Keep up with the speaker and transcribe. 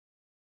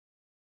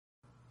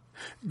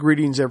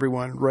Greetings,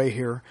 everyone. Ray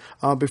here.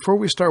 Before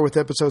we start with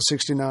episode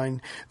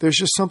 69, there's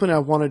just something I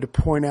wanted to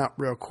point out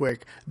real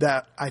quick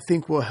that I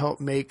think will help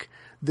make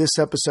this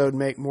episode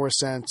make more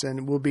sense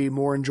and will be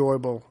more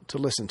enjoyable to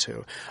listen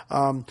to.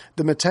 The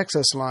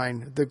Metaxas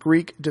line, the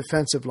Greek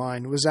defensive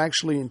line, was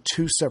actually in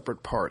two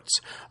separate parts.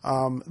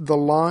 The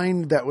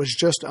line that was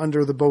just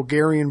under the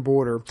Bulgarian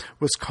border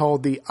was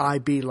called the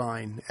IB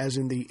line, as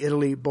in the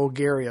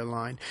Italy-Bulgaria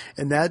line.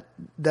 And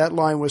that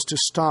line was to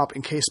stop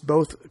in case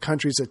both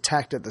countries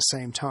attacked at the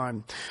same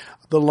time.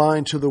 The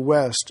line to the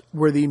west,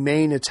 where the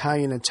main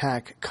Italian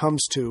attack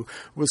comes to,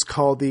 was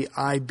called the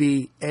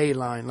IBA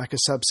line, like a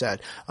subset.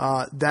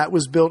 That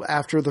was built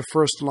after the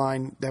first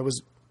line that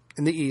was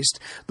in the east.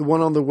 The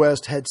one on the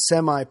west had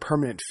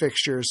semi-permanent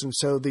fixtures, and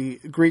so the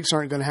Greeks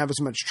aren't going to have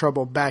as much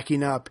trouble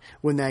backing up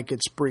when that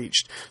gets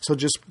breached. So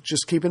just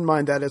keep in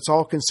mind that it's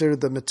all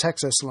considered the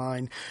Metaxas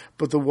line,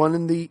 but the one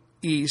in the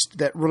east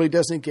that really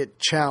doesn't get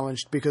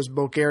challenged because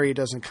Bulgaria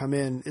doesn't come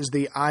in is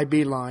the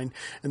IB line,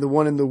 and the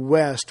one in the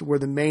west where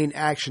the main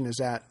action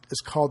is at is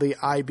called the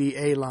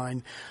IBA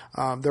line.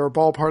 They're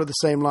all part of the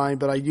same line,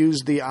 but I use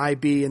the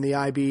IB and the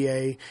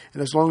IBA,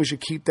 and as long as you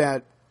keep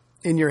that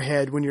in your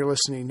head when you're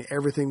listening,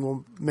 everything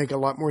will make a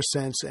lot more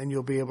sense and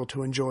you'll be able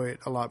to enjoy it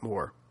a lot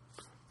more.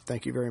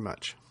 Thank you very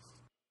much.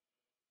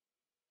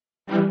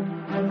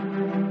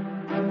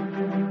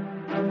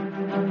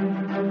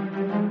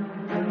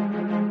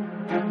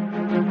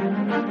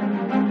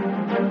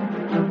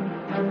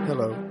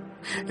 Hello,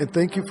 and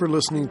thank you for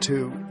listening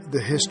to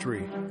The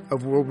History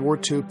of World War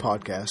II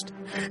podcast,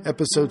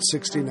 episode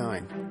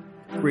 69,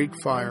 Greek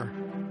Fire,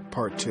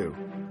 part 2.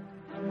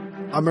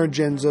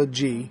 Emergenza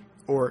G,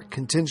 or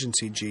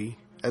Contingency G,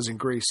 as in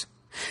Greece,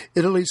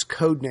 Italy's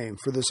code name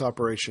for this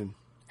operation,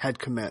 had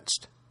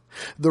commenced.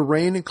 The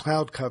rain and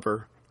cloud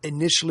cover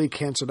initially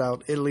canceled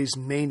out Italy's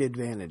main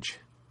advantage,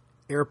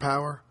 air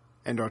power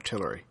and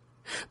artillery.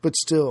 But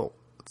still,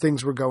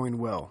 things were going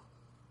well.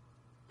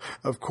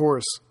 Of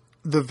course,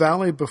 the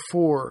valley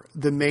before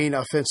the main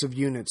offensive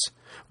units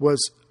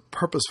was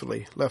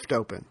purposefully left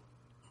open.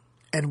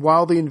 And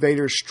while the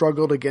invaders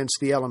struggled against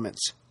the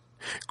elements,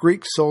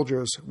 Greek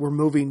soldiers were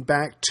moving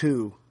back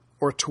to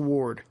or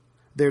toward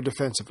their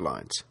defensive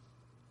lines.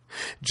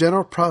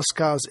 General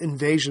Prasca's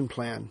invasion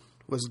plan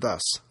was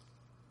thus: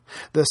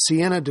 the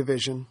Siena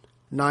Division,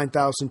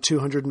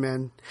 9,200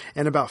 men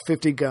and about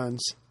 50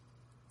 guns;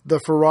 the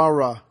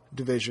Ferrara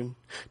Division,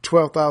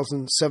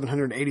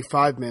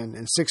 12,785 men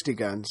and 60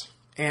 guns,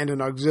 and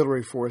an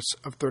auxiliary force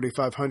of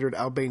 3,500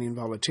 Albanian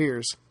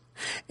volunteers;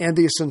 and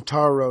the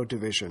Centauro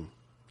Division,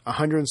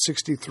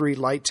 163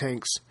 light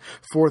tanks,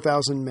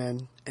 4,000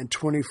 men, and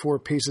 24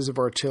 pieces of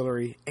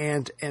artillery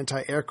and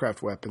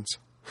anti-aircraft weapons,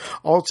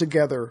 all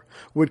together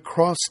would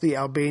cross the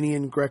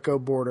Albanian-Greco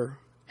border,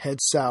 head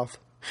south,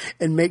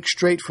 and make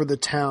straight for the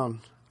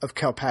town of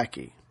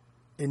Kalpaki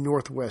in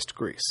northwest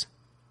Greece.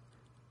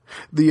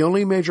 The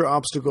only major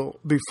obstacle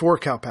before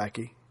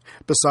Kalpaki,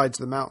 besides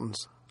the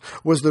mountains,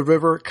 was the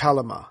river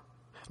Kalama,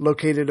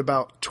 located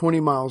about 20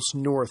 miles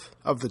north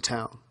of the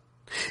town.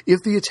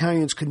 If the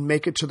Italians could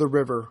make it to the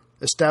river,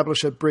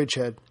 establish a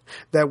bridgehead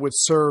that would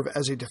serve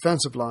as a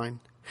defensive line,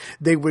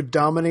 they would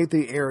dominate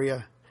the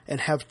area and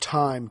have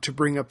time to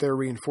bring up their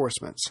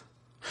reinforcements.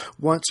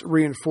 Once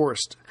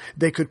reinforced,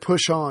 they could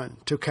push on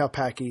to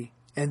Kalpaki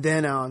and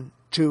then on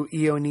to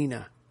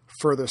Ioannina,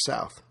 further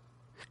south.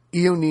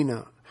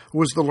 Ioannina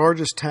was the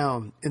largest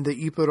town in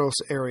the Epirus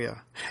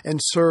area and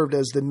served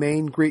as the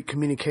main Greek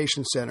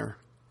communication center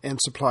and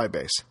supply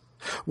base.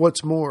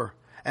 What's more,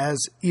 as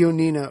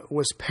Ioannina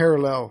was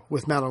parallel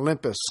with Mount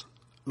Olympus,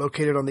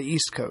 located on the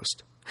east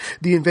coast,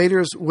 the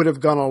invaders would have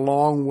gone a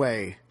long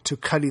way to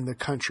cutting the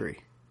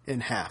country in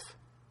half.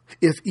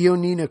 If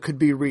Ioannina could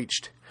be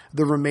reached,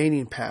 the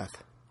remaining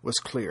path was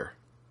clear.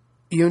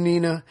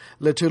 Ioannina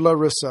led to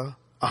Larissa,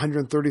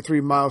 133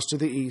 miles to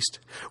the east,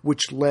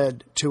 which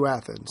led to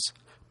Athens,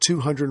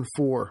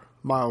 204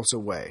 miles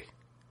away.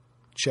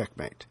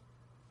 Checkmate.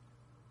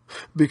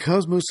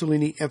 Because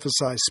Mussolini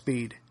emphasized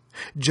speed,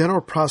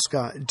 General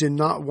Prasca did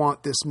not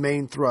want this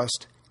main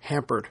thrust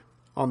hampered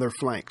on their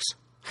flanks.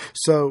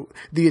 So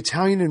the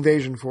Italian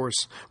invasion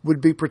force would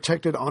be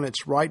protected on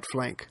its right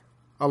flank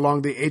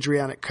along the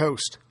Adriatic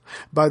coast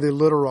by the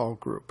Littoral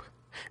Group,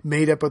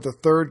 made up of the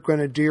 3rd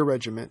Grenadier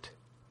Regiment,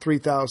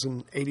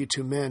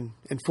 3,082 men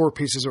and 4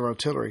 pieces of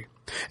artillery,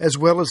 as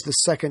well as the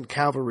 2nd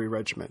Cavalry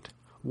Regiment,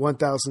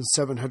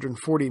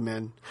 1,740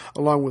 men,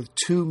 along with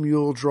 2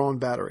 mule-drawn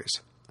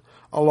batteries,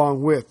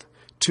 along with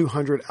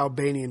 200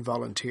 Albanian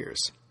volunteers.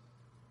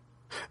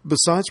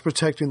 Besides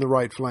protecting the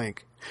right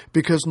flank,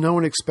 because no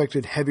one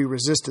expected heavy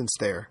resistance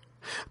there,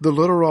 the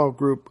Littoral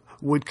Group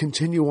would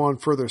continue on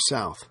further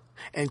south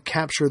and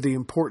capture the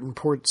important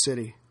port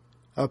city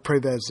of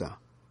Preveza.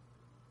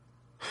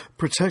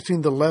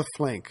 Protecting the left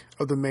flank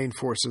of the main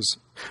forces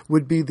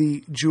would be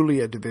the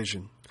Julia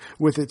Division,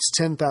 with its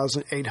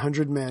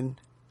 10,800 men,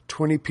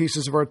 20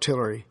 pieces of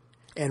artillery,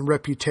 and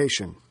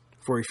reputation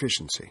for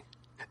efficiency.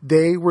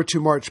 They were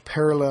to march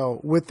parallel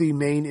with the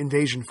main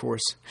invasion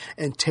force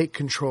and take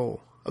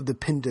control of the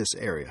Pindus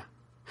area.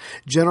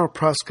 General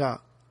Prasca,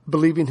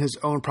 believing his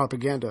own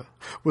propaganda,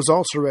 was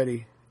also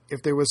ready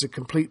if there was a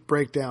complete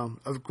breakdown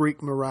of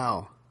Greek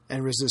morale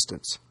and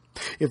resistance.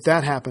 If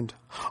that happened,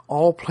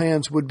 all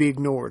plans would be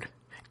ignored,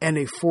 and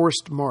a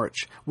forced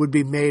march would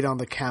be made on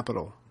the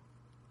capital.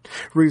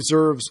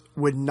 Reserves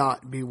would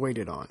not be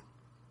waited on.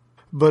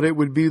 But it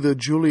would be the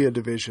WWII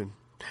division,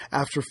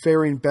 after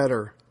faring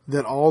better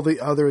than all the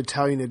other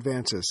Italian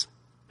advances,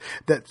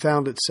 that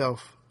found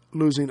itself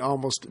losing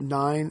almost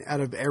 9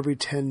 out of every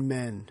 10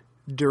 men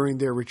during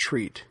their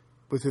retreat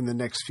within the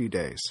next few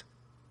days.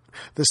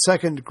 The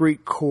 2nd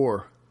Greek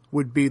Corps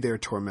would be their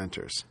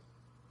tormentors.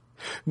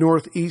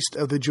 Northeast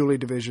of the WWII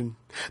division,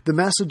 the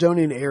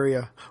Macedonian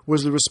area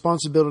was the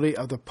responsibility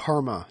of the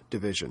Parma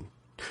division,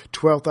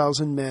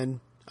 12,000 men,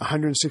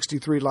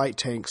 163 light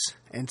tanks,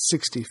 and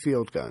 60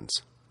 field guns.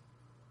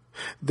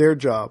 Their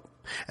job,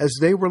 as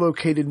they were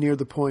located near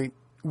the point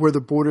where the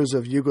borders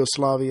of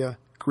Yugoslavia,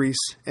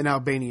 Greece, and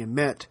Albania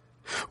met,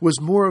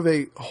 was more of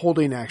a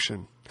holding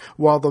action,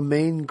 while the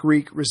main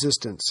Greek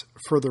resistance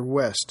further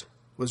west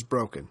was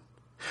broken.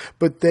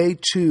 But they,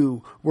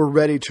 too, were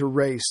ready to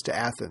race to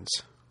Athens,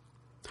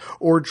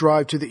 or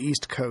drive to the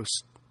east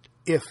coast,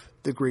 if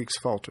the Greeks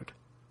faltered.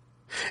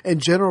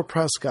 And General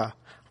Prasca,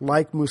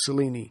 like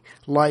Mussolini,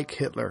 like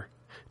Hitler,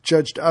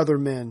 judged other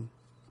men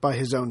by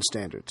his own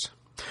standards.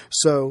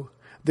 So,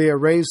 the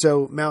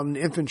Arezzo Mountain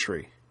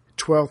Infantry,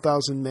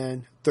 12,000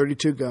 men,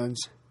 32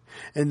 guns,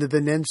 and the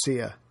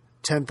Venetia,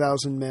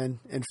 10,000 men,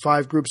 and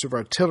 5 groups of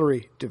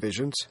artillery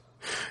divisions,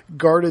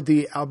 guarded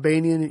the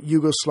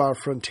Albanian-Yugoslav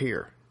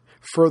frontier,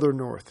 further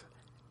north,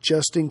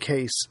 just in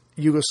case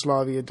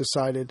Yugoslavia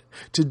decided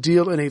to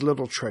deal in a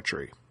little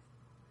treachery.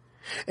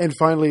 And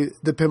finally,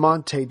 the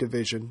Piemonte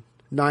division,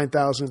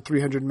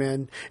 9,300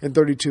 men and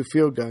 32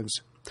 field guns,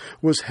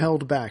 was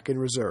held back in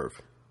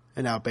reserve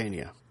in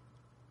Albania.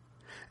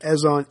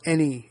 As on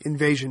any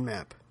invasion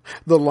map,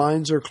 the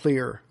lines are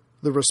clear,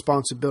 the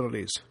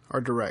responsibilities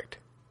are direct.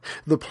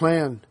 The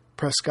plan,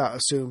 Prasca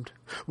assumed,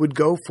 would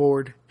go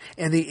forward,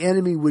 and the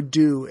enemy would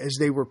do as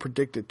they were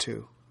predicted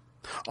to,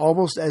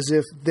 almost as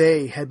if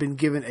they had been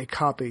given a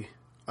copy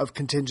of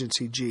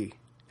Contingency G.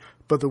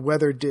 But the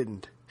weather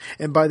didn't,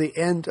 and by the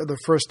end of the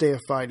first day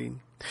of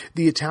fighting,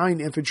 the Italian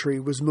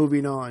infantry was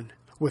moving on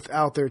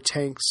without their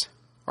tanks,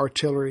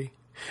 artillery,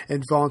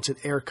 and vaunted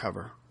air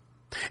cover.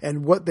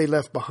 And what they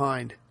left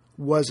behind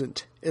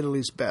wasn't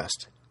Italy's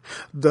best.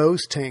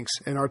 Those tanks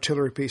and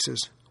artillery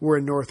pieces were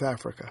in North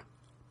Africa,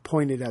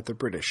 pointed at the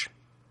British.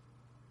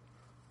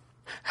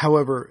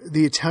 However,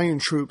 the Italian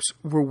troops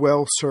were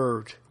well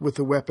served with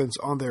the weapons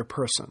on their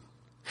person.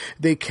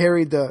 They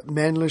carried the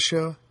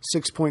Mannlicher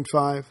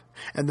 6.5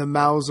 and the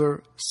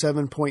Mauser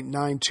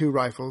 7.92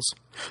 rifles,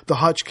 the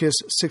Hotchkiss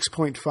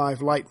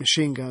 6.5 light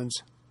machine guns,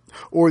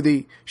 or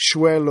the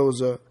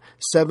Schwerlose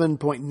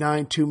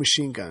 7.92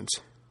 machine guns,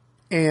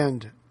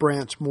 and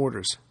Brandt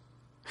mortars.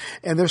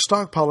 And their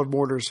stockpile of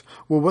mortars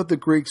were what the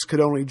Greeks could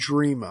only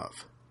dream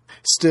of.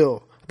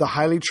 Still, the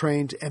highly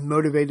trained and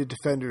motivated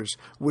defenders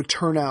would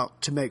turn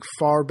out to make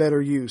far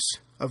better use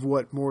of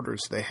what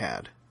mortars they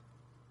had.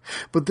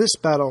 But this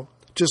battle,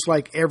 just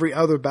like every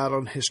other battle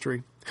in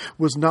history,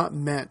 was not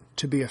meant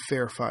to be a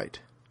fair fight.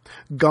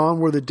 Gone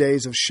were the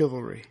days of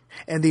chivalry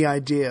and the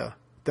idea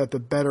that the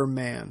better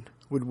man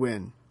would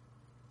win.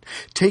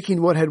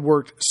 Taking what had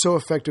worked so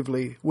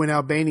effectively when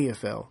Albania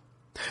fell,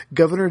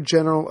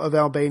 Governor-General of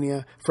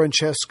Albania,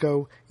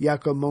 Francesco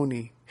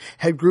Iacomoni,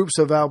 had groups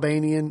of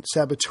Albanian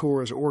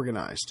saboteurs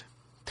organized.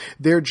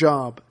 Their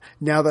job,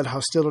 now that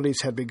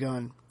hostilities had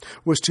begun,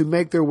 was to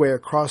make their way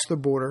across the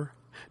border,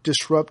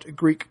 disrupt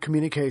Greek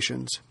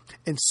communications,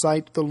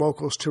 incite the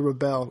locals to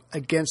rebel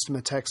against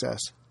Metaxas,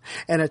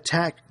 and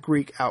attack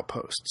Greek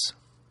outposts.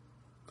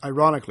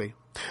 Ironically,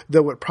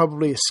 though it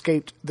probably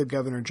escaped the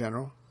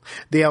Governor-General,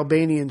 the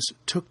Albanians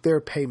took their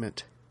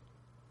payment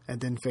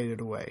and then faded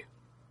away.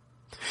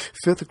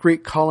 5th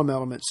Greek column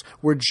elements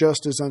were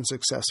just as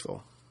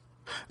unsuccessful.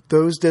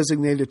 Those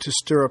designated to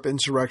stir up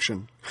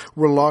insurrection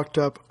were locked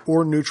up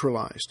or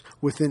neutralized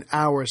within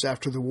hours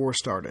after the war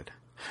started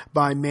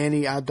by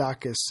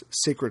Maniadakis'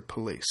 secret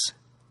police.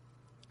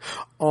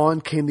 On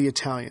came the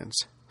Italians,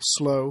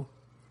 slow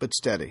but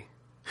steady.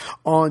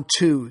 On,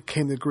 too,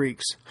 came the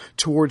Greeks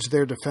towards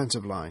their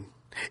defensive line,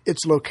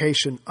 its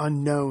location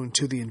unknown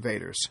to the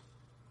invaders,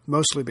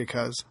 mostly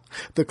because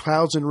the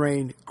clouds and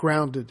rain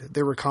grounded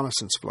their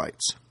reconnaissance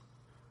flights.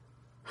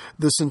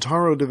 The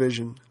Centauro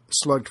Division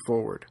slugged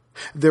forward.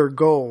 Their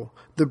goal,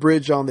 the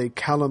bridge on the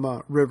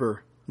Kalama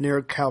River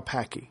near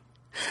Kalpaki.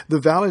 The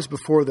valleys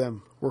before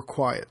them were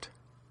quiet,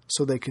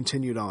 so they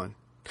continued on.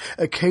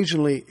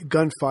 Occasionally,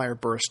 gunfire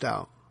burst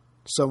out,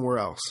 somewhere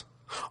else.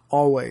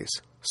 Always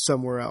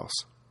somewhere else.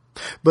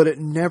 But it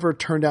never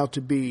turned out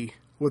to be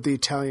what the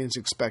Italians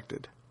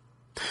expected.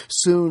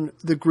 Soon,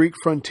 the Greek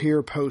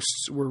frontier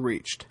posts were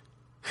reached.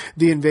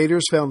 The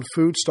invaders found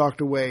food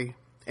stocked away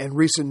and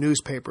recent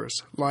newspapers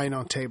lying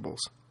on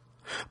tables.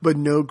 But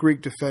no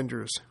Greek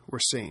defenders were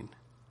seen.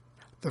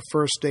 The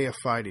first day of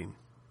fighting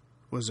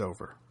was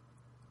over.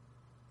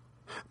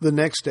 The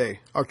next day,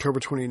 October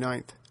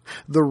 29th,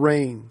 The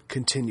rain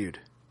continued.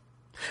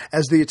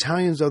 As the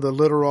Italians of the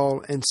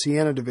Littoral and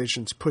Siena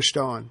divisions pushed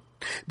on,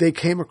 they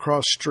came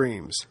across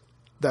streams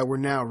that were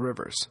now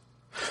rivers.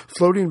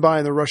 Floating by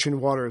in the rushing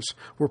waters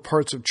were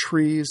parts of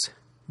trees,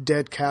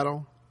 dead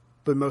cattle,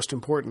 but most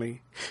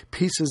importantly,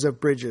 pieces of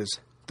bridges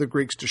the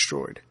Greeks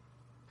destroyed.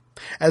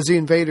 As the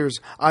invaders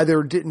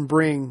either didn't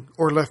bring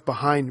or left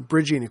behind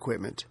bridging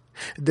equipment,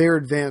 their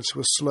advance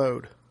was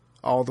slowed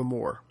all the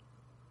more.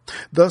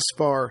 Thus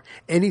far,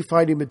 any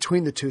fighting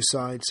between the two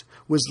sides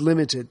was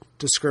limited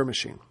to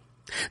skirmishing.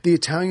 The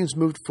Italians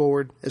moved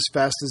forward as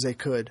fast as they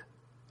could,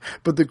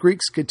 but the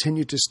Greeks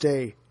continued to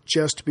stay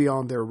just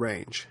beyond their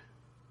range.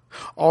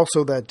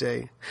 Also that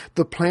day,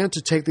 the plan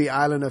to take the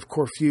island of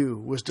Corfu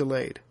was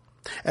delayed,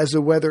 as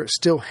the weather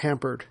still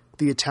hampered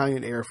the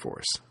Italian Air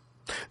Force.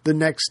 The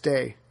next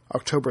day,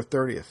 October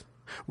 30th,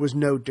 was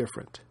no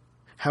different.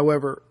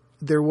 However,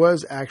 there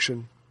was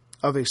action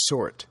of a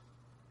sort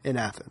in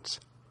Athens.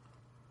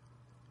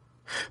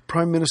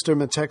 Prime Minister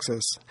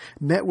Metaxas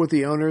met with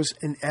the owners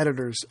and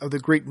editors of the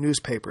Greek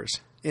newspapers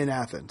in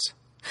Athens.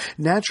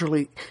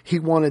 Naturally, he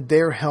wanted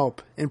their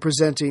help in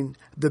presenting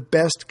the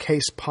best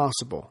case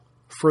possible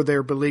for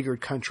their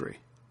beleaguered country.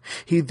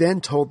 He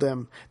then told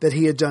them that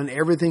he had done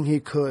everything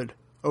he could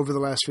over the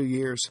last few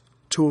years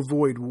to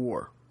avoid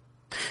war.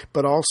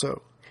 But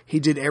also, he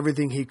did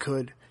everything he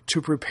could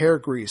to prepare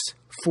Greece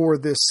for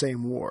this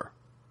same war.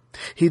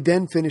 He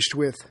then finished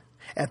with,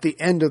 at the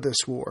end of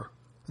this war,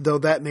 though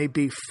that may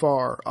be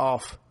far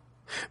off,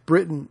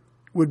 Britain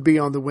would be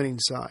on the winning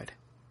side.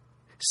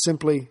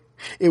 Simply,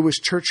 it was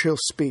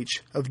Churchill's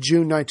speech of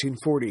June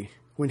 1940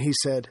 when he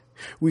said,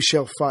 "We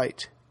shall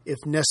fight, if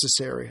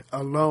necessary,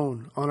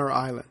 alone on our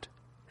island,"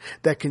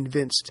 that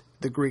convinced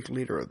the Greek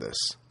leader of this.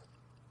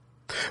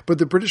 But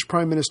the British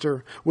Prime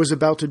Minister was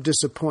about to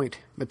disappoint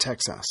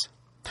Metaxas.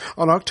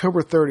 On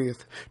October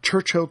 30th,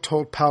 Churchill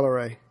told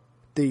Palare,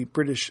 the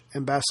British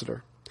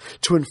ambassador,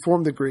 to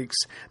inform the Greeks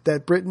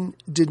that Britain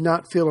did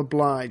not feel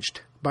obliged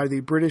by the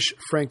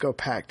British-Franco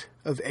Pact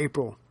of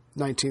April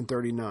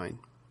 1939.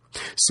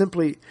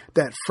 Simply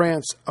that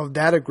France of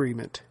that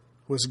agreement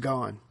was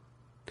gone.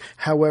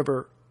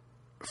 However,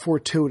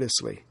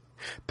 fortuitously,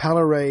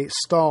 Palare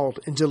stalled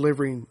in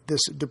delivering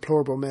this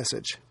deplorable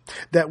message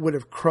that would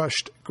have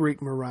crushed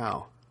Greek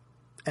morale,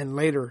 and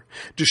later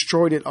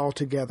destroyed it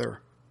altogether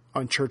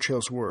on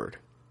Churchill's word.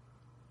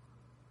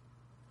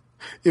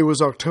 It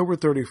was October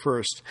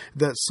 31st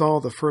that saw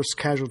the first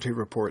casualty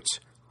reports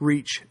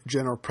reach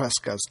General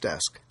Prasca's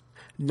desk.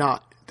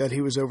 Not that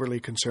he was overly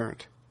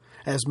concerned,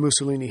 as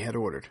Mussolini had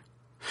ordered.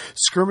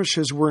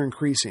 Skirmishes were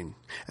increasing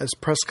as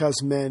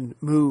Prasca's men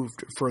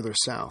moved further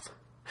south.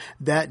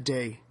 That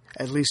day,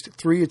 at least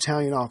 3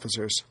 Italian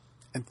officers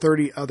and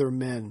 30 other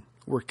men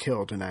were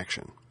killed in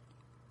action.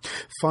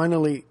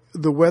 Finally,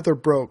 the weather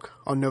broke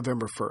on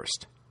November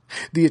 1st.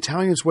 The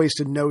Italians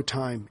wasted no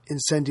time in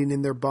sending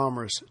in their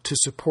bombers to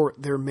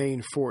support their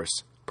main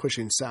force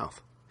pushing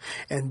south,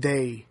 and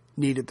they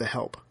needed the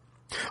help.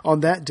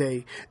 On that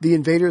day, the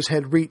invaders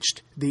had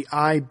reached the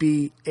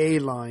IBA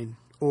line,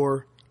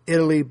 or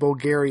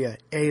Italy-Bulgaria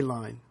A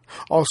line,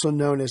 also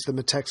known as the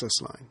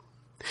Metaxas line.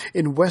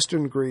 In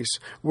western Greece,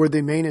 where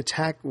the main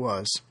attack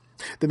was,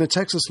 the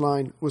Metaxas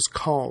line was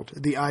called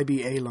the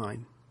IBA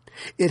line.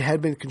 It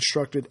had been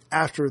constructed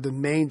after the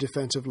main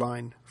defensive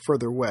line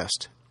further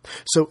west,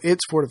 so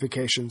its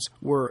fortifications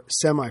were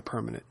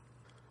semi-permanent.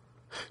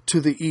 To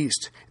the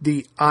east,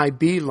 the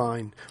IB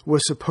line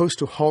was supposed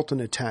to halt an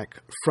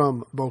attack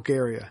from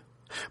Bulgaria,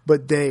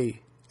 but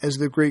they, as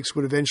the Greeks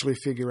would eventually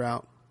figure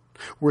out,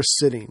 were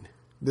sitting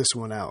this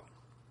one out.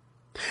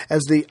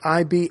 As the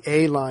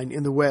IBA line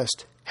in the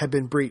west had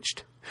been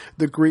breached,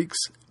 the Greeks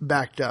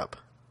backed up,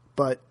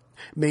 but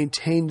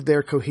maintained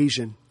their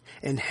cohesion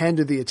and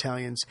handed the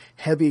Italians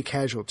heavy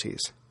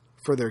casualties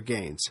for their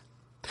gains.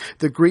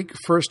 The Greek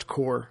First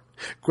Corps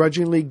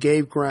grudgingly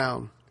gave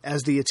ground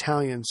as the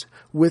Italians,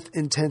 with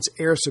intense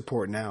air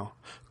support now,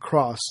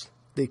 crossed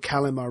the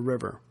Kalima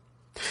River.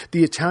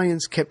 The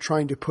Italians kept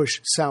trying to push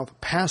south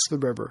past the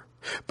river,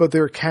 but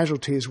their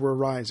casualties were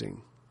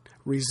rising.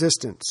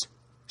 Resistance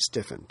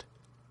stiffened.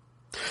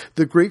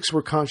 The Greeks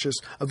were conscious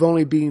of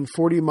only being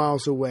 40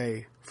 miles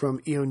away from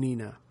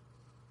Ioannina.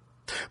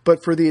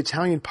 But for the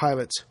Italian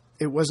pilots,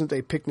 it wasn't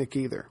a picnic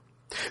either.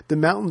 The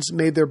mountains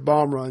made their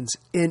bomb runs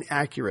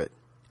inaccurate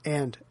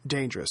and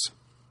dangerous.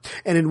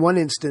 And in one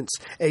instance,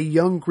 a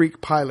young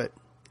Greek pilot,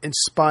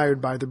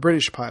 inspired by the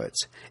British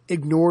pilots,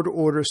 ignored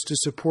orders to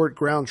support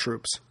ground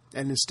troops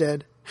and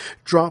instead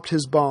dropped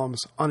his bombs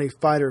on a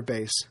fighter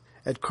base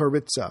at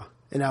Koritsa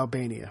in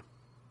Albania.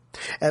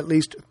 At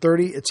least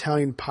 30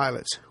 Italian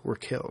pilots were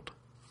killed.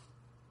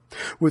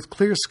 With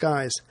clear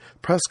skies,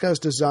 Prasca's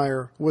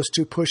desire was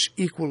to push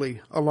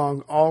equally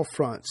along all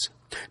fronts,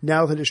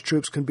 now that his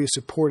troops could be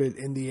supported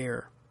in the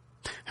air.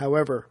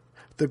 However,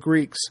 the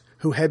Greeks,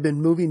 who had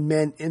been moving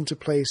men into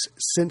place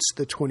since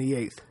the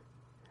 28th,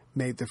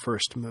 made the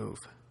first move.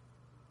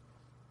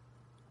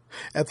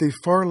 At the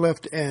far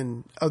left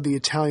end of the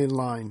Italian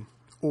line,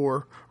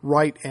 or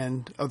right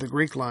end of the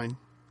Greek line,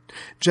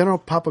 General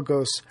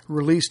Papagos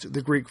released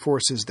the Greek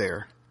forces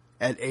there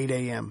at 8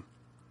 a.m.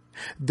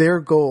 Their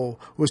goal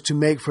was to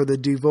make for the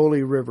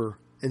Divoli River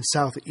in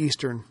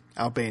southeastern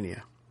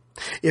Albania.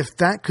 If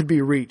that could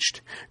be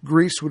reached,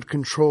 Greece would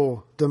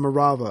control the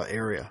Morava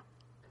area.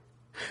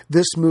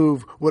 This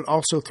move would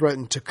also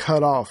threaten to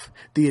cut off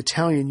the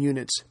Italian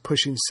units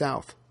pushing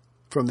south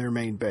from their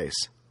main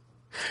base.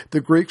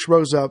 The Greeks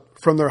rose up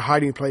from their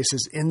hiding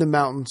places in the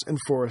mountains and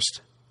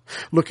forest,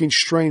 looking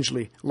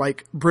strangely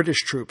like British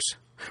troops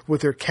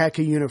with their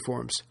khaki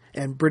uniforms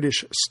and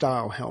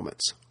British-style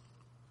helmets.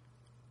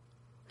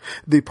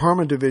 The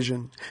Parma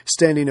division,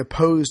 standing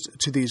opposed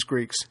to these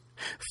Greeks,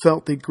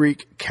 felt the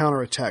Greek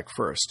counterattack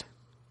first.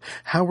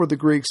 How were the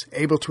Greeks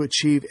able to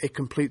achieve a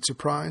complete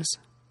surprise?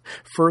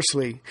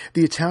 Firstly,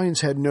 the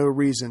Italians had no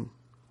reason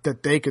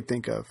that they could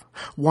think of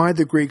why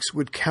the Greeks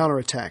would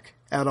counterattack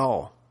at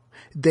all.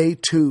 They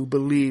too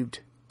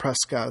believed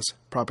Prasca's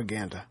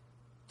propaganda.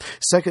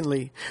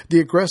 Secondly, the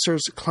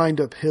aggressors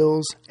climbed up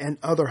hills and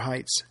other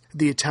heights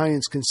the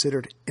Italians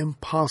considered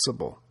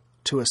impossible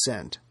to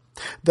ascend,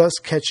 thus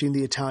catching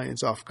the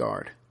Italians off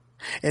guard.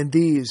 And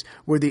these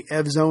were the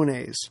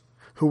Evzones,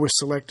 who were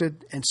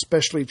selected and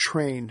specially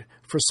trained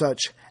for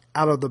such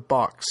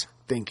out-of-the-box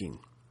thinking.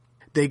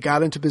 They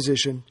got into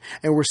position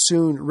and were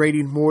soon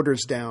raining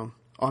mortars down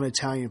on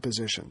Italian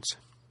positions.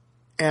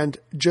 And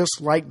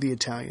just like the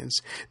Italians,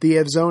 the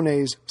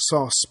Evzones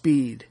saw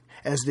speed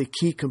as the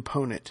key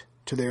component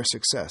to their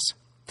success.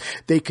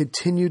 They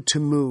continued to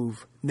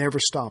move, never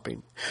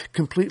stopping,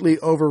 completely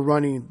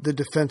overrunning the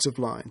defensive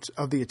lines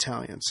of the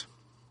Italians,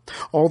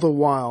 all the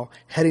while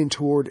heading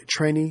toward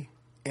Treni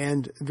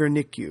and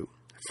Vernicu,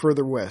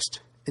 further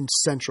west in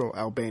central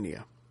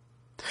Albania.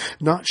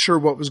 Not sure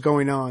what was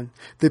going on,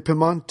 the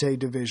Piemonte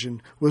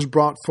division was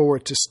brought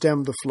forward to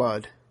stem the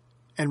flood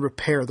and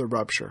repair the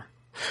rupture.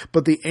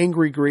 But the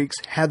angry Greeks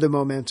had the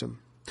momentum,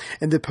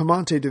 and the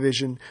Piemonte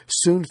division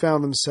soon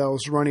found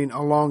themselves running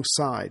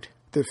alongside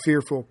the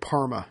fearful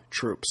Parma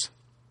troops.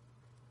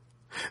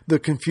 The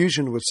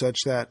confusion was such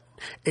that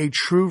a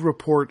true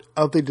report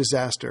of the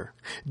disaster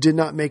did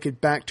not make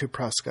it back to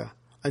Prasca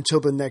until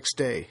the next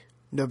day,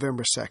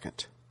 November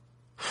 2nd.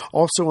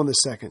 Also on the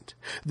 2nd,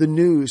 the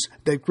news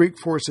that Greek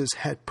forces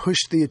had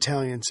pushed the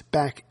Italians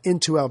back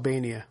into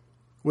Albania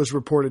was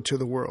reported to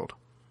the world.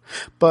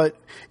 But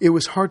it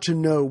was hard to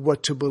know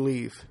what to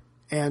believe,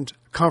 and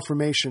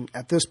confirmation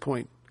at this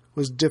point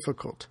was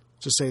difficult,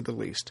 to say the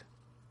least.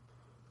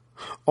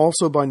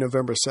 Also by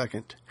November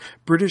 2nd,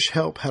 British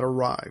help had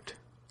arrived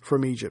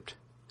from Egypt.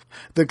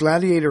 The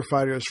gladiator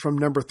fighters from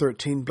No.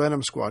 13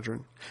 Blenheim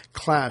Squadron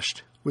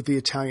clashed with the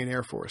Italian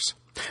Air Force.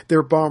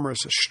 Their bombers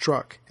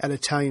struck at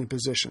Italian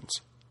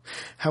positions.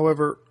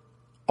 However,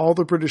 all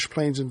the British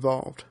planes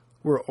involved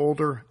were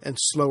older and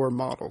slower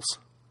models.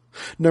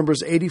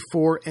 Numbers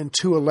 84 and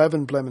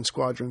 211 Blenheim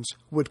Squadrons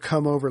would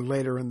come over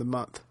later in the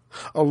month,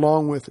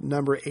 along with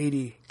No.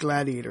 80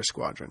 Gladiator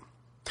Squadron.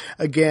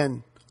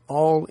 Again,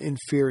 all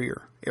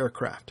inferior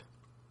aircraft.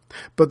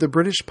 But the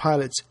British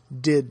pilots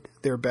did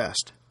their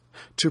best.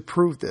 To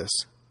prove this,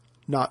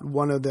 not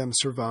one of them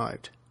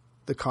survived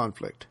the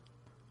conflict.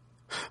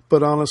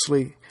 But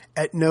honestly,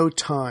 at no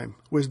time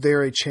was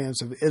there a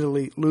chance of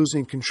Italy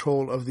losing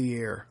control of the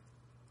air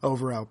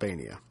over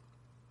Albania.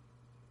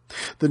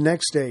 The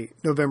next day,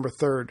 November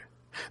 3rd,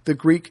 the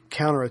Greek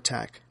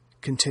counterattack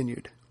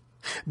continued.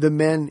 The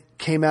men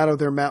came out of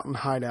their mountain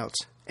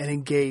hideouts and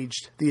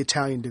engaged the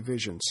Italian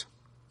divisions.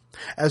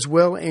 As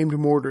well-aimed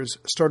mortars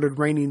started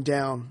raining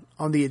down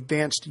on the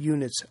advanced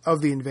units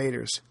of the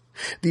invaders,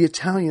 the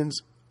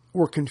Italians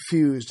were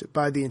confused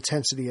by the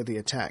intensity of the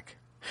attack,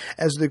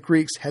 as the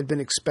Greeks had been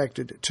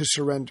expected to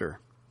surrender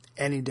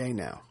any day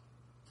now.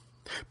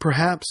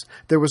 Perhaps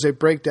there was a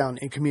breakdown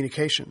in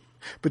communication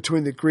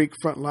between the Greek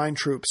frontline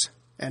troops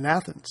and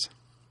Athens.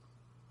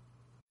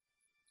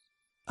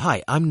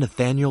 Hi, I'm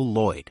Nathaniel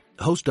Lloyd,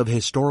 host of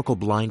Historical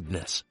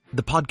Blindness,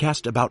 the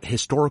podcast about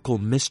historical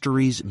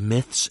mysteries,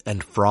 myths,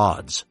 and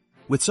frauds.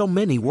 With so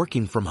many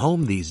working from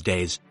home these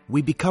days,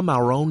 we become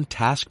our own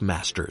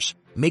taskmasters,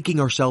 making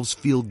ourselves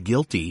feel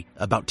guilty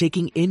about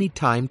taking any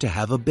time to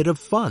have a bit of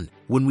fun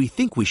when we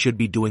think we should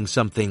be doing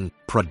something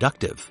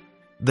productive.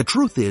 The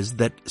truth is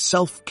that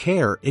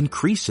self-care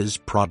increases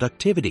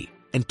productivity,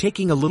 and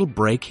taking a little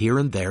break here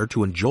and there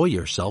to enjoy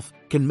yourself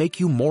can make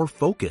you more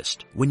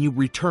focused when you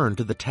return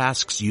to the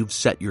tasks you've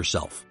set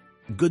yourself.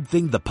 Good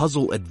thing the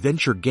puzzle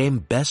adventure game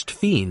Best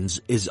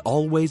Fiends is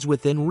always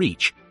within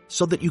reach,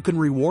 so that you can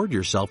reward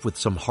yourself with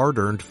some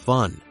hard-earned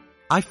fun.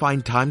 I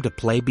find time to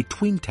play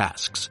between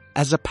tasks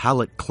as a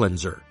palate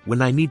cleanser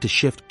when I need to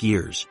shift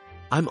gears.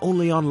 I'm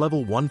only on level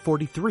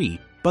 143,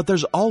 but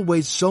there's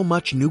always so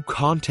much new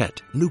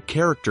content, new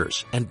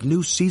characters, and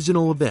new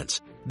seasonal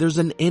events. There's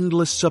an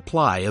endless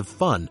supply of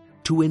fun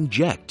to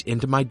inject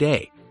into my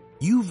day.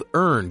 You've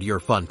earned your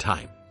fun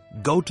time.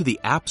 Go to the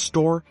App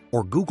Store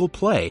or Google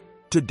Play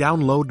to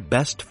download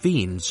Best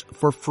Fiends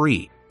for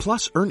free.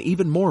 Plus, earn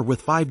even more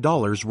with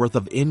 $5 worth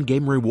of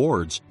in-game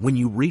rewards when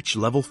you reach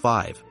level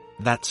 5.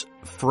 That's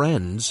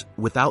friends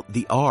without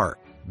the R.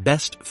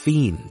 Best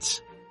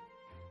Fiends.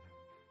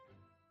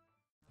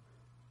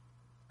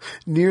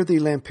 Near the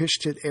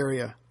Lampishtit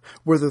area,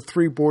 where the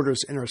three borders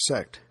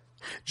intersect,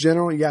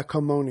 General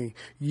Jacomoni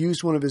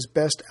used one of his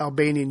best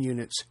Albanian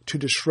units to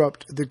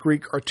disrupt the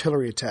Greek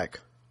artillery attack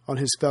on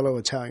his fellow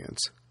Italians.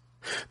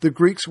 The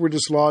Greeks were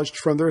dislodged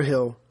from their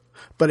hill,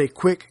 but a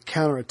quick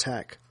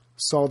counterattack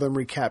saw them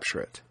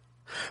recapture it.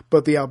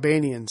 But the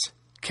Albanians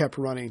kept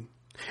running,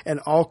 and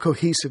all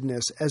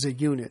cohesiveness as a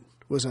unit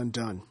was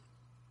undone.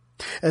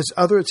 As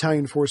other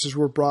Italian forces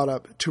were brought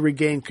up to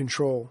regain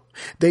control,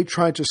 they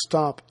tried to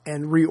stop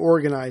and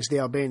reorganize the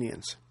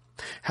Albanians.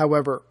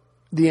 However,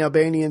 the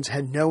Albanians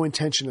had no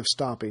intention of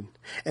stopping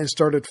and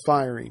started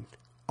firing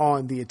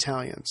on the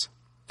Italians.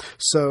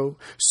 So,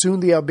 soon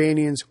the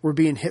Albanians were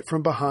being hit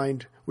from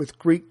behind with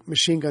Greek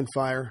machine gun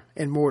fire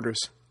and mortars,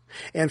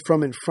 and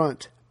from in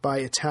front by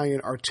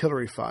Italian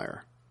artillery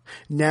fire,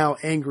 now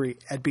angry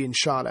at being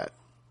shot at.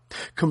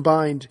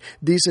 Combined,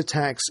 these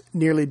attacks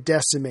nearly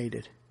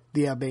decimated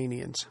the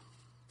Albanians.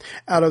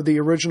 Out of the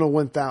original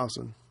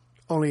 1,000,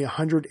 only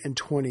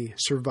 120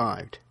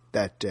 survived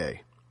that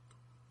day.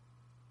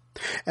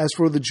 As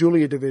for the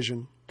Julia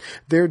Division,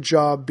 their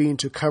job being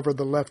to cover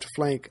the left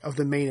flank of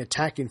the main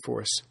attacking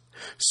force,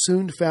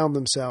 soon found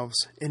themselves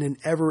in an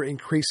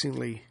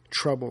ever-increasingly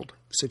troubled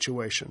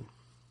situation.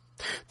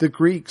 The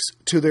Greeks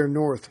to their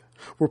north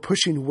were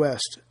pushing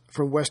west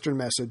from western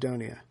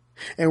Macedonia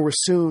and were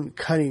soon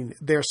cutting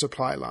their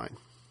supply line.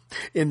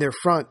 In their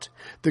front,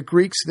 the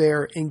Greeks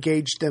there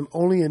engaged them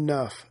only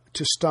enough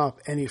to stop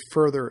any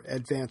further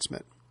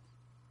advancement.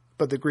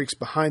 But the Greeks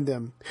behind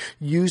them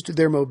used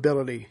their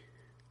mobility,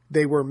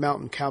 they were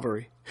mountain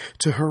cavalry,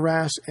 to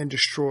harass and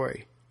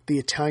destroy the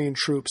Italian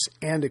troops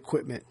and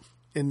equipment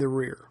in the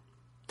rear.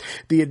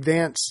 The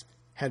advance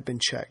had been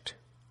checked,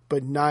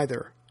 but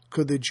neither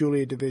could the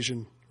Julia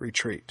Division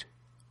retreat.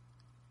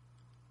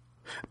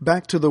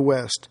 Back to the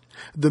west,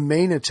 the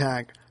main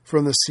attack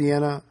from the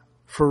Siena,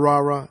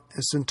 Ferrara,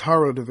 and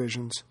Centauro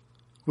divisions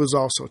was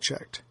also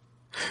checked.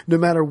 No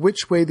matter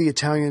which way the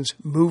Italians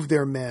moved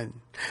their men,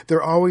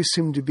 there always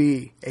seemed to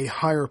be a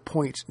higher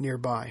point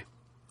nearby.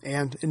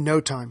 And in no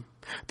time,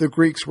 the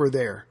Greeks were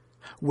there,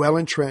 well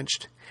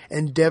entrenched,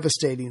 and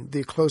devastating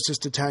the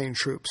closest Italian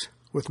troops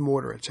with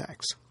mortar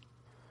attacks.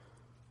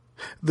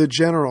 The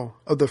general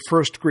of the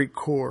 1st Greek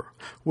Corps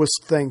was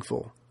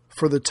thankful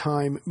for the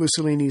time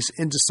Mussolini's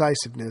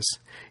indecisiveness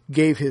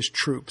gave his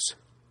troops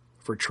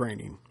for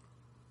training.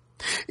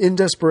 In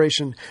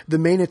desperation, the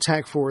main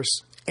attack force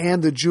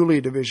and the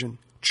Julia Division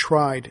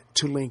tried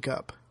to link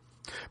up,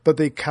 but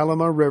the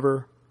Kalama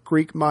River,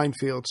 Greek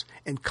minefields,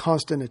 and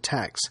constant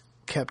attacks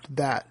kept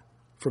that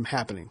from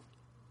happening.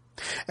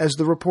 As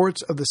the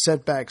reports of the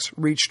setbacks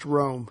reached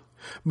Rome,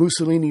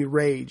 Mussolini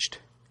raged,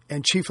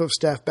 and Chief of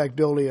Staff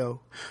Baglioni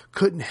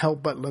couldn't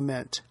help but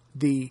lament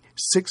the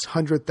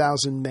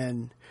 600,000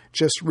 men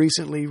just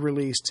recently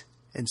released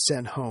and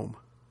sent home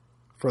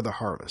for the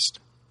harvest.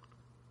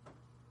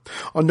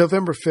 On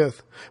November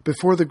 5th,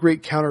 before the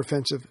Greek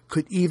counteroffensive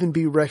could even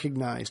be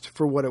recognized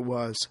for what it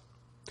was,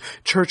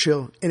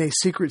 Churchill, in a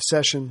secret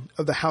session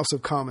of the House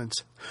of Commons,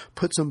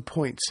 put some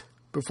points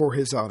before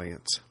his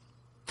audience.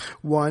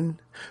 1.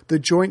 The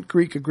joint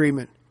Greek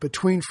agreement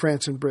between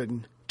France and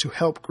Britain to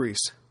help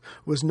Greece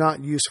was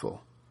not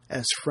useful,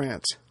 as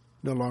France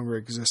no longer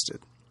existed.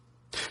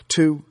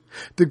 2.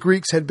 The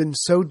Greeks had been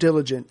so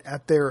diligent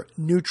at their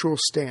neutral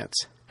stance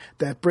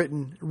that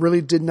Britain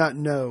really did not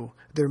know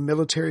their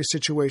military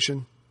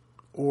situation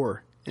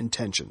or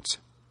intentions.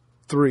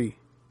 3.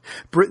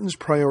 Britain's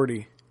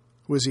priority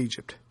was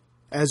Egypt,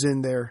 as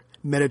in their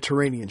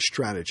Mediterranean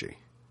strategy.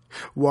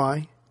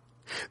 Why?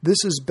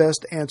 This is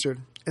best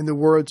answered in the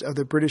words of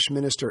the British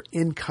minister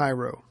in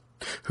Cairo,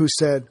 who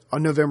said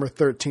on November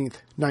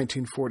 13th,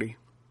 1940,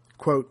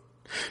 quote,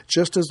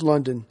 "Just as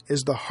London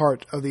is the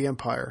heart of the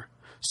empire,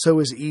 so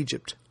is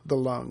Egypt the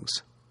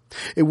lungs.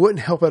 It wouldn't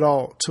help at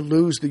all to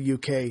lose the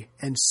UK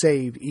and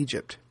save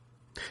Egypt.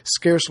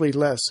 Scarcely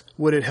less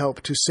would it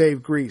help to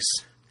save Greece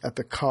at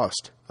the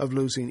cost of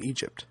losing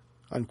Egypt."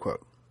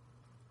 Unquote.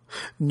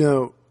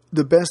 No,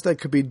 the best that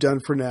could be done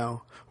for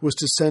now was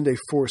to send a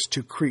force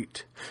to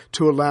Crete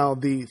to allow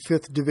the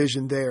 5th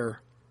Division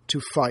there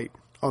to fight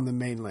on the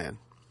mainland.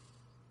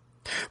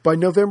 By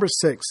November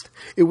 6th,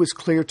 it was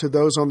clear to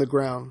those on the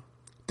ground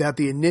that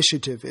the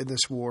initiative in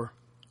this war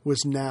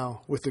was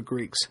now with the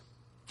Greeks.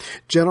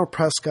 General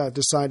Prasca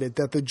decided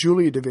that the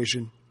Julia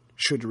Division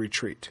should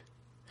retreat.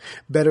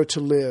 Better to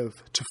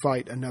live to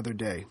fight another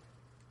day.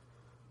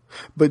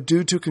 But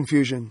due to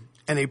confusion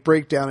and a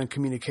breakdown in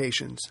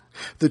communications,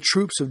 the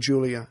troops of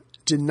Julia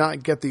did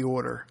not get the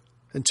order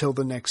until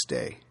the next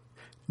day.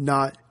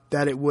 Not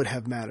that it would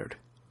have mattered.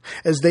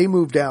 As they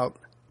moved out,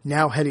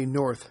 now heading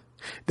north,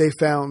 they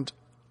found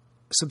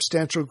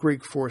substantial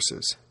Greek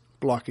forces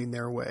blocking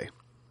their way.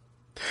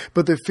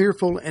 But the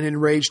fearful and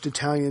enraged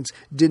Italians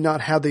did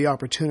not have the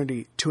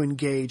opportunity to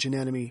engage an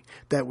enemy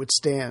that would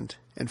stand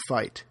and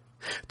fight.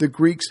 The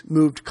Greeks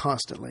moved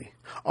constantly,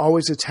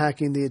 always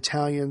attacking the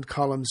Italian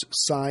column's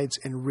sides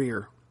and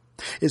rear.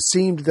 It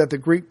seemed that the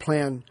Greek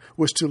plan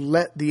was to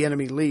let the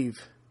enemy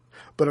leave,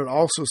 But it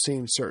also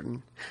seemed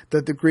certain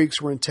that the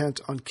Greeks were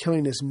intent on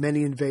killing as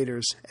many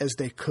invaders as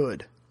they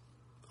could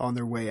on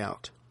their way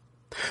out.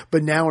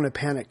 But now, in a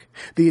panic,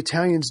 the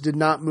Italians did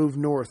not move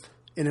north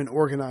in an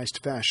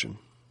organized fashion.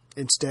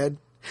 Instead,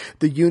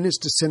 the units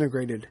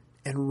disintegrated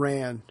and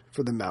ran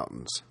for the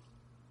mountains.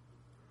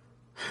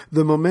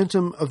 The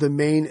momentum of the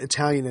main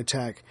Italian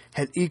attack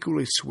had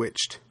equally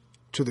switched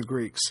to the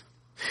Greeks,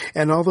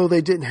 and although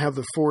they didn't have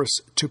the force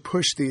to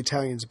push the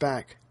Italians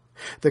back,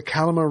 the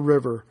Kalama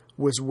River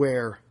was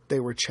where they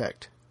were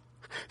checked.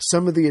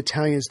 Some of the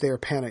Italians there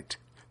panicked,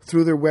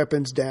 threw their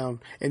weapons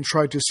down, and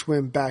tried to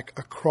swim back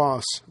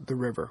across the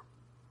river.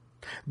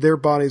 Their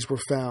bodies were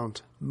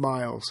found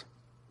miles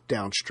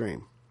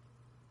downstream.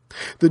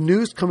 The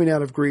news coming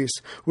out of Greece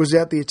was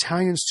that the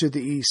Italians to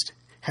the east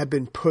had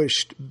been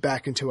pushed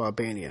back into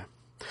Albania.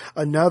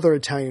 Another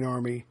Italian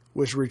army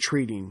was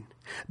retreating.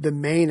 The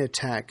main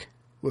attack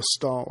was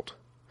stalled.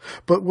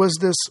 But was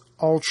this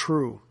all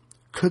true?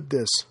 Could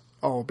this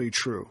all be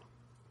true?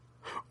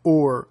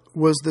 Or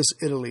was this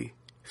Italy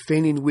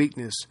feigning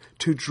weakness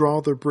to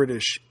draw the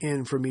British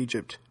in from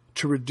Egypt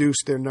to reduce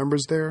their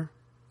numbers there?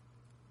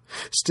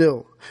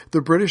 Still,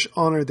 the British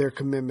honored their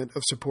commitment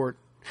of support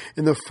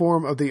in the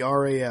form of the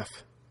RAF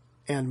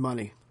and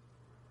money.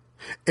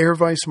 Air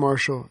Vice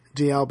Marshal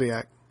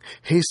D'Albiac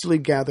hastily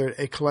gathered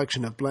a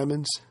collection of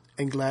Blemons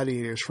and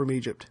gladiators from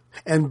Egypt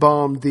and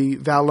bombed the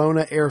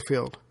Valona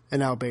airfield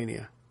in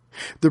Albania.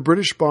 The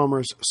British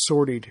bombers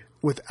sortied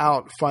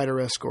without fighter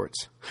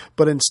escorts,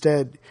 but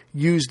instead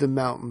used the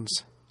mountains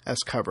as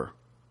cover.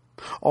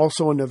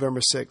 Also on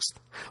November 6th,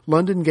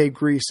 London gave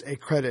Greece a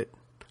credit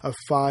of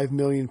 £5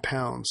 million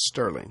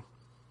sterling.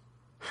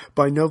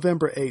 By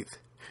November 8th,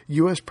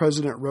 U.S.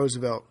 President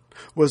Roosevelt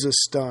was as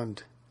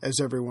stunned as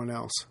everyone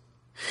else.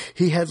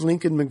 He had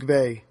Lincoln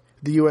McVeigh,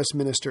 the U.S.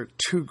 minister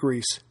to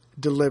Greece,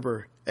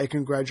 deliver a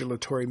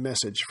congratulatory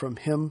message from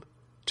him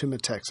to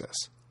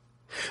Metaxas.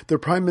 The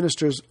Prime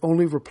Minister's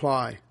only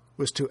reply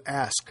was to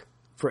ask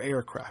for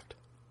aircraft.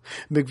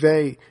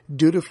 McVeigh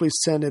dutifully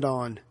sent it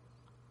on,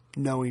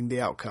 knowing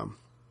the outcome.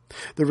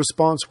 The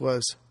response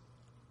was,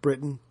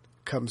 Britain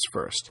comes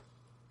first.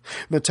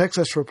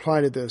 Metaxas'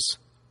 reply to this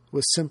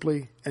was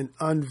simply an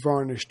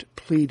unvarnished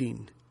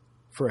pleading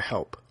for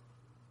help.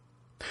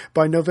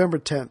 By November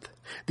 10th,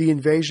 the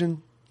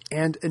invasion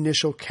and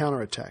initial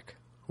counterattack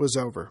was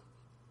over.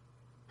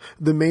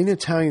 The main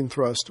Italian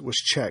thrust was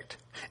checked,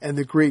 and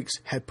the Greeks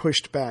had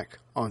pushed back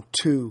on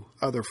two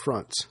other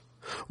fronts,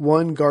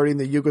 one guarding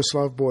the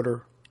Yugoslav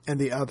border and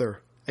the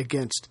other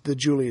against the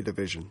Julia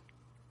Division.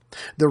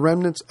 The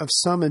remnants of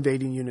some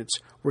invading units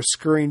were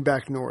scurrying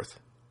back north,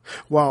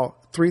 while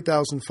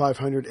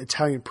 3,500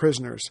 Italian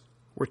prisoners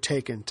were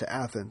taken to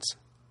Athens.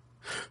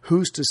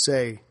 Who's to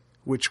say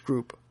which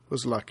group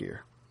was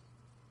luckier?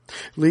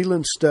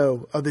 Leland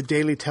Stowe of the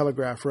Daily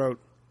Telegraph wrote,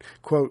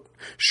 quote,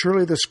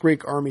 "Surely this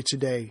Greek army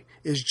today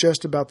is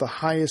just about the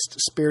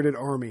highest-spirited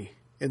army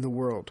in the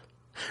world.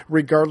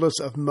 Regardless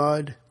of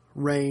mud,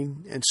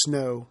 rain, and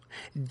snow,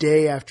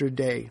 day after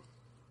day,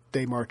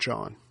 they march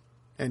on."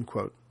 End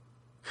quote.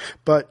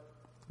 But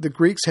the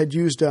Greeks had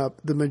used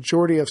up the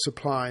majority of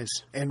supplies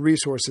and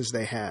resources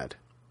they had.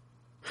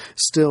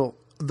 Still,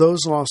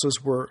 those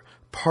losses were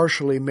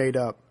partially made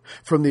up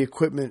from the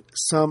equipment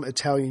some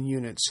Italian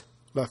units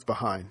left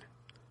behind.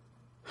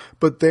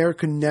 But there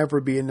could never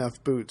be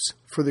enough boots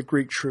for the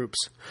Greek troops,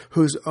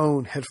 whose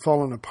own had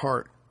fallen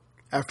apart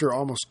after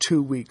almost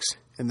 2 weeks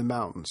in the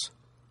mountains,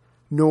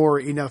 nor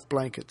enough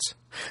blankets,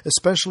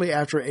 especially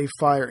after a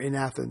fire in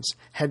Athens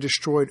had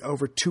destroyed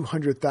over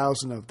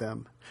 200,000 of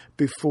them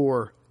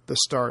before the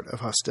start of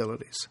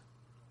hostilities.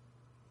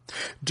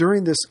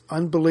 During this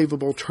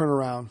unbelievable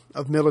turnaround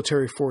of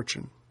military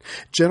fortune,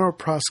 General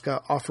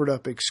Prasca offered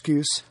up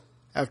excuse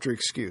after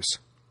excuse,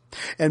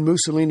 and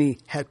Mussolini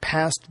had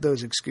passed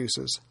those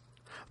excuses,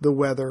 the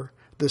weather,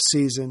 the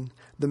season,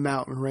 the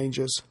mountain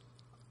ranges,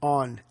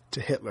 on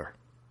to Hitler.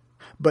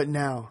 But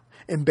now,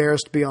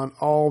 embarrassed beyond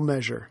all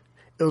measure,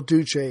 Il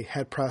Duce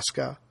had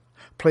Prasca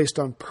placed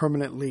on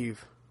permanent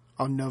leave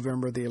on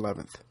November the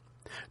 11th.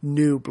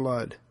 New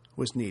blood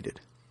was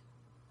needed.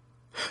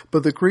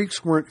 But the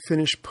Greeks weren't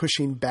finished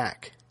pushing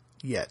back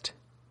yet.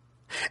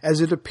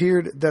 As it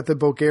appeared that the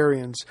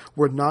Bulgarians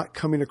were not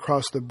coming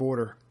across the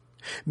border,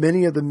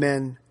 many of the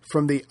men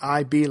from the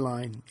IB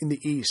line in the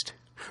east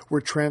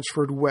were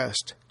transferred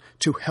west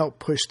to help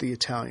push the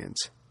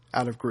Italians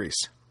out of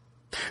Greece.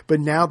 But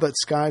now that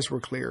skies were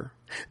clear,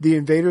 the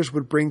invaders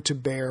would bring to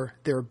bear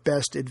their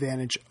best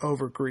advantage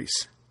over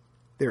Greece,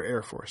 their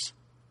air force.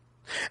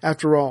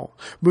 After all,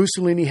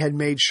 Mussolini had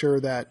made sure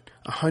that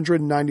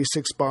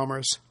 196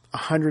 bombers,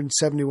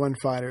 171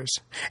 fighters,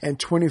 and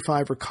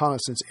 25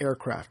 reconnaissance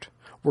aircraft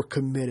were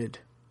committed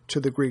to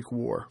the Greek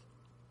war.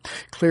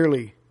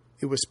 Clearly,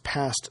 it was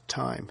past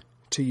time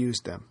to use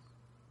them.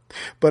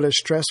 But as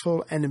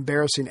stressful and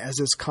embarrassing as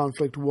this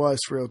conflict was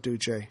for Il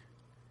Duce,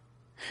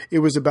 it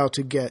was about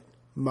to get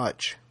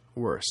much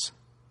worse.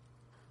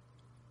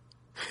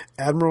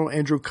 Admiral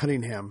Andrew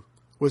Cunningham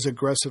was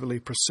aggressively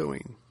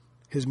pursuing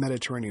his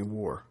Mediterranean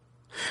war.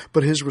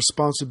 But his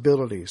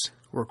responsibilities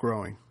were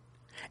growing,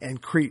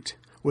 and Crete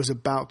was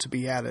about to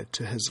be added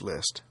to his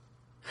list.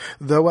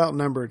 Though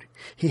outnumbered,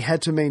 he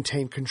had to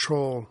maintain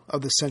control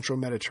of the central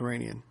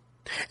Mediterranean.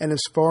 And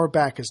as far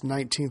back as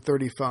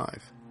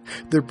 1935,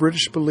 the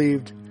British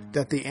believed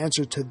that the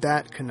answer to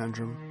that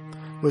conundrum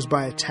was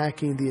by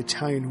attacking the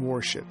Italian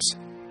warships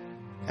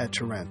at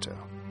Taranto.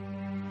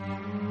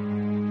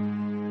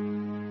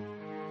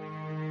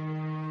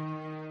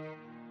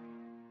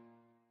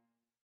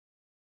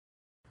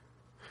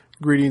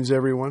 Greetings,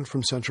 everyone,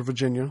 from Central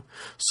Virginia.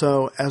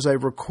 So, as I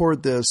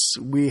record this,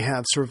 we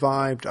have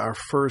survived our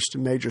first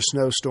major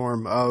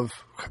snowstorm of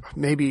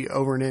maybe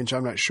over an inch.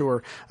 I'm not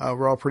sure.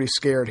 We're all pretty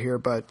scared here,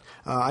 but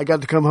I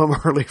got to come home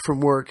early from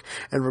work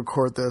and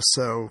record this,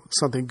 so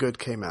something good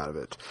came out of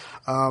it.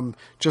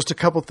 Just a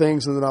couple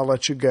things, and then I'll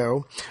let you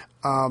go.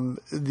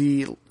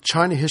 The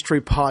China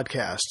History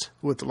podcast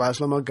with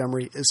Laszlo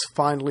Montgomery is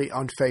finally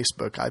on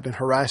Facebook. I've been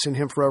harassing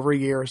him for over a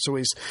year, so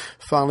he's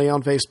finally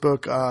on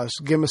Facebook.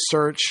 Give him a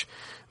search,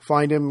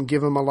 find him,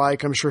 give him a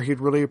like. I'm sure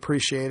he'd really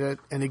appreciate it.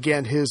 And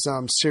again, his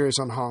series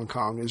on Hong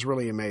Kong is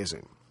really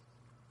amazing.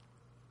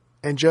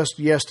 And just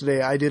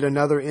yesterday, I did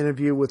another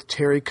interview with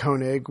Terry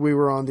Koenig. We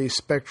were on the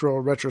Spectral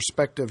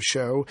Retrospective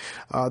show.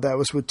 That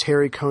was with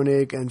Terry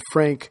Koenig and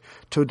Frank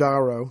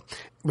Todaro.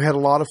 We had a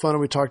lot of fun, and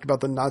we talked about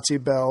the Nazi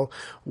Bell.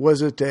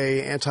 Was it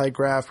a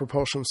anti-grav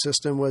propulsion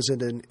system? Was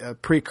it a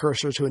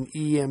precursor to an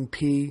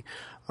EMP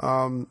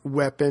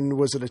weapon?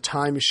 Was it a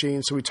time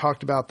machine? So we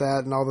talked about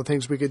that and all the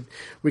things we could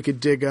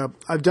dig up.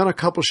 I've done a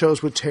couple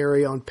shows with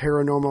Terry on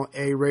Paranormal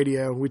A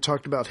Radio. We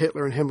talked about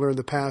Hitler and Himmler in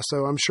the past,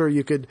 so I'm sure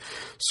you could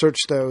search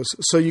those.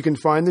 So you can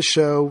find the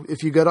show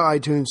if you go to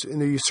iTunes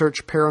and you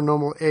search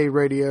Paranormal A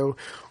Radio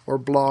or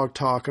Blog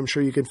Talk. I'm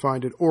sure you can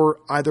find it, or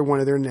either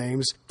one of their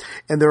names.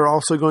 And they're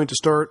also going to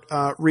start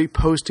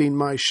reposting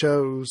my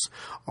shows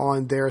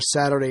on their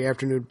Saturday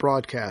afternoon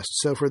broadcast.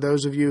 So for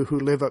those of you who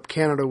live up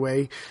Canada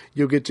way,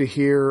 you'll get to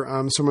hear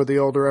some of the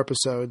older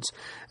episodes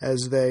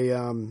as they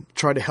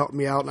try to help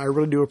me out. And I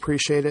really do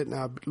appreciate it. And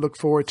I look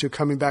forward to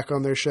coming back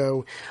on their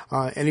show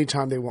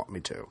anytime they want me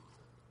to.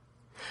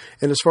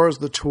 And as far as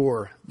the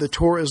tour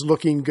is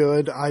looking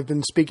good. I've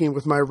been speaking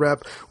with my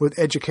rep with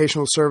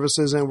Educational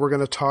Services, and we're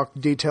going to talk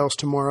details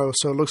tomorrow.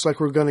 So it looks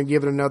like we're going to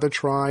give it another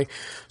try.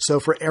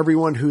 So for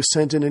everyone who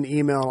sent in an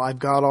email, I've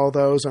got all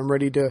those. I'm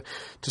ready to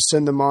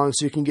send them on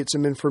so you can get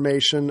some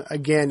information.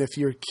 Again, if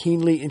you're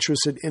keenly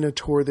interested in a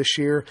tour this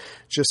year,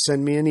 just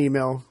send me an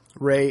email,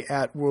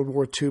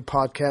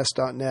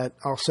 ray@worldwar2podcast.net.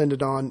 I'll send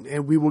it on,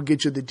 and we will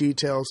get you the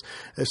details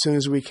as soon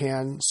as we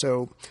can.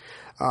 So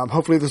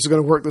hopefully this is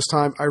going to work this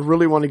time. I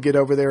really want to get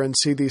over there and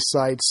see these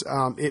sites.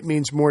 It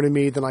means more to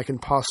me than I can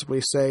possibly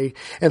say,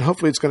 and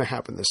hopefully it's going to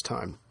happen this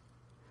time.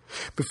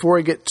 Before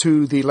I get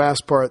to the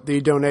last part,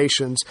 the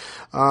donations,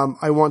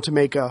 I want to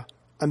make a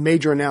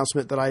major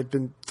announcement that I've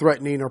been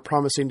threatening or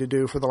promising to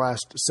do for the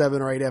last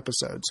 7 or 8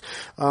 episodes.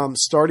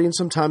 Starting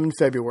sometime in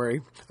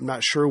February, I'm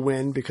not sure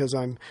when because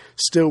I'm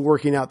still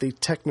working out the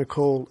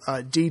technical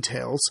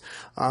details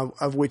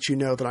of which you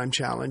know that I'm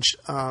challenged.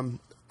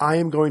 I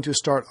am going to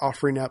start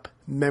offering up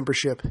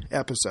membership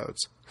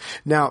episodes.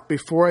 Now,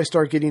 before I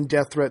start getting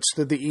death threats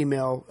through the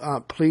email,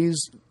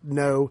 please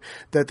know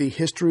that the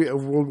History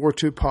of World War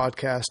II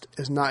podcast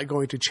is not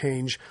going to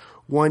change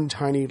one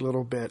tiny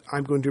little bit.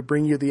 I'm going to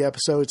bring you the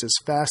episodes as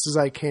fast as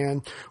I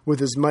can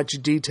with as much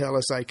detail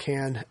as I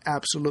can.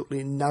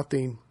 Absolutely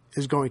nothing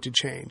is going to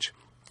change.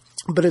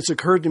 But it's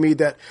occurred to me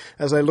that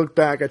as I look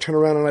back, I turn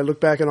around and I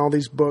look back at all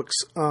these books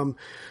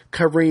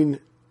covering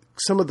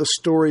some of the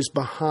stories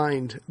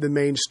behind the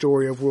main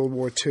story of World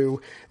War II,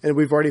 and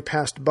we've already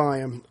passed by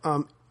them.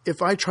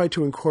 If I try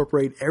to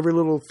incorporate every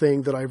little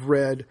thing that I've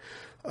read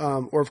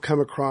or have come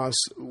across,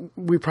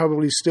 we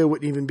probably still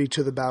wouldn't even be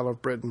to the Battle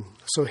of Britain.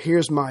 So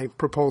here's my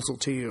proposal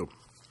to you.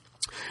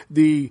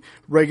 The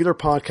regular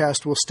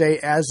podcast will stay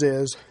as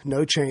is,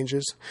 no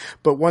changes.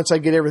 But once I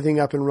get everything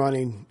up and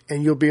running,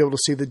 and you'll be able to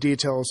see the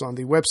details on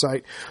the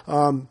website,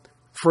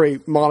 for a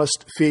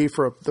modest fee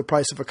for the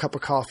price of a cup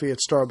of coffee at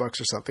Starbucks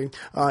or something,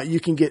 you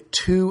can get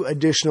 2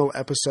 additional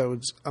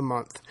episodes a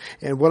month.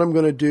 And what I'm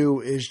going to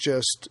do is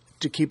just,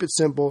 to keep it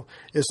simple,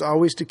 is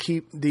always to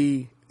keep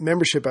the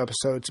membership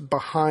episodes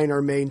behind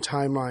our main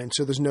timeline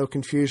so there's no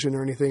confusion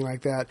or anything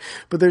like that.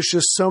 But there's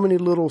just so many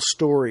little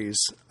stories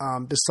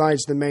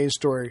besides the main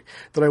story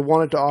that I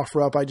wanted to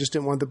offer up. I just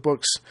didn't want the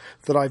books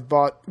that I've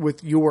bought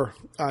with your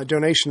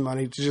donation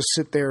money to just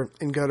sit there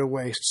and go to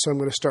waste. So I'm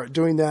going to start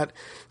doing that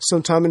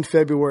sometime in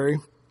February.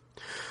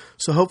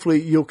 So hopefully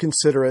you'll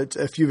consider it.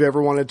 If you've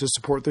ever wanted to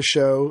support the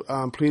show,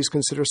 please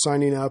consider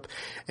signing up.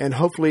 And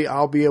hopefully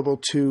I'll be able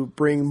to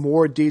bring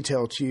more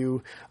detail to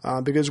you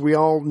because we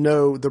all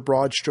know the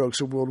broad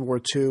strokes of World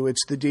War II.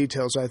 It's the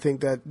details, I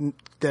think,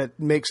 that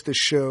makes the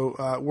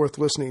show worth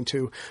listening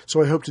to.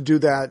 So I hope to do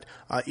that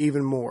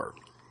even more.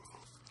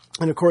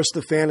 And of course,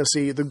 the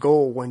fantasy, the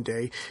goal one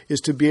day is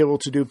to be able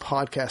to do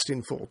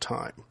podcasting full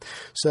time.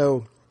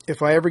 So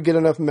if I ever get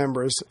enough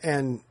members,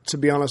 and to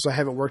be honest, I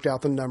haven't worked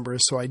out the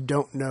numbers, so I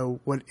don't know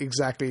what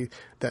exactly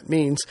that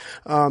means.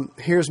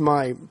 Here's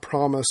my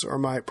promise or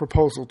my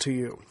proposal to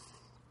you.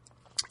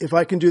 If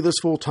I can do this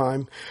full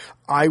time,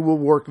 I will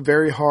work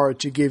very hard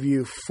to give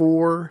you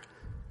 4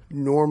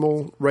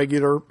 normal,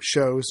 regular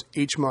shows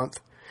each month.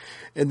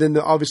 And then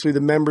obviously the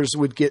members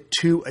would get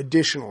 2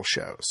 additional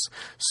shows.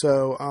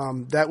 So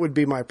that would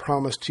be my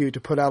promise to you,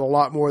 to put out a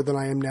lot more than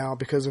I am now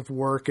because of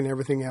work and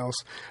everything else.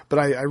 But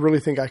I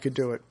really think I could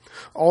do it.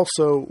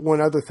 Also,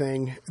 one other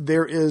thing,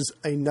 there is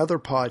another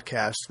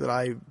podcast that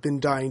I've been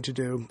dying to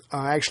do.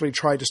 I actually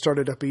tried to start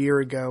it up a year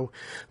ago,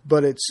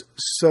 but it's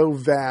so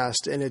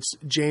vast and it's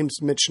James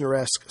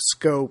Michener-esque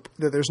scope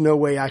that there's no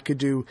way I could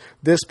do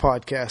this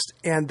podcast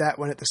and that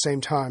one at the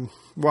same time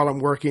while I'm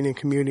working and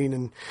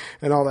commuting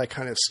and all that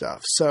kind of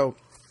stuff. So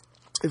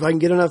if I can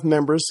get enough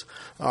members,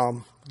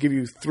 give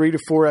you 3 to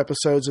 4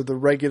 episodes of the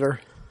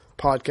regular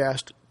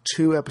podcast,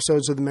 2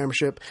 episodes of the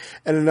membership,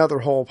 and another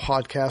whole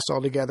podcast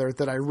altogether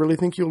that I really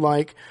think you'll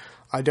like.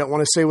 I don't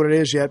want to say what it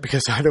is yet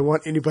because I don't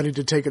want anybody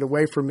to take it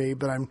away from me,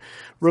 but I'm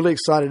really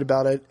excited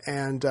about it.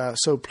 And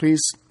so please,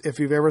 if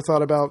you've ever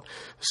thought about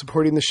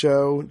supporting the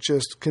show,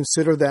 just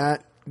consider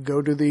that.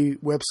 Go to the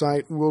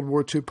website,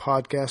 WWII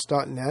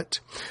podcast.net,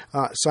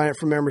 sign up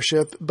for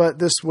membership. But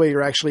this way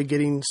you're actually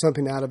getting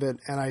something out of it,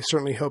 and I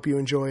certainly hope you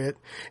enjoy it.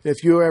 And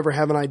if you ever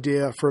have an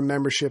idea for a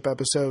membership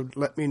episode,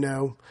 let me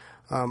know.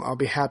 I'll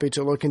be happy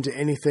to look into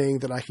anything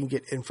that I can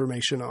get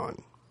information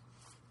on.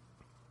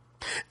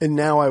 And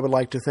now I would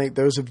like to thank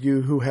those of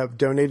you who have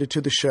donated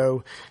to the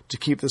show to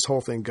keep this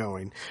whole thing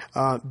going.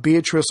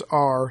 Beatrice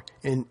R.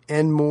 in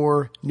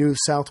Enmore, New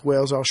South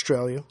Wales,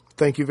 Australia.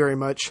 Thank you very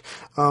much.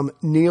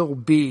 Neil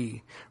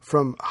B.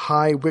 from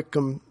High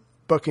Wycombe,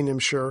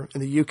 Buckinghamshire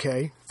in the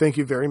UK. Thank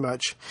you very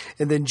much.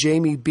 And then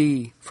Jamie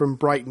B. from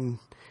Brighton,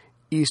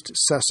 East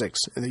Sussex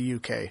in the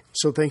UK.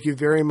 So thank you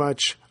very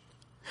much.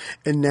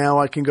 And now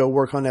I can go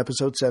work on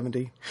episode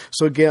 70.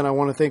 So again, I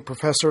want to thank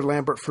Professor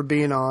Lambert for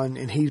being on,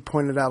 and he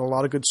pointed out a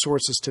lot of good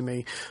sources to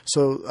me.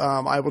 So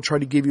I will try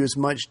to give you as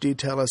much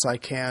detail as I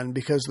can,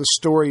 because the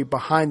story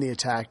behind the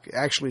attack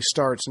actually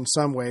starts in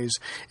some ways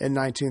in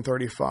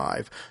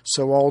 1935.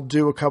 So I'll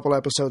do a couple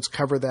episodes,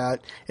 cover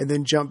that, and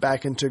then jump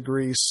back into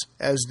Greece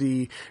as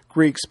the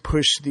Greeks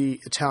push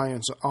the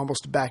Italians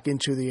almost back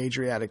into the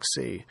Adriatic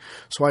Sea.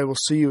 So I will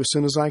see you as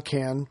soon as I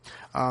can.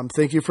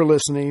 Thank you for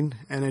listening,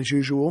 and as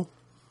usual,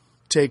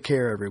 take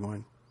care,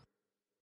 everyone.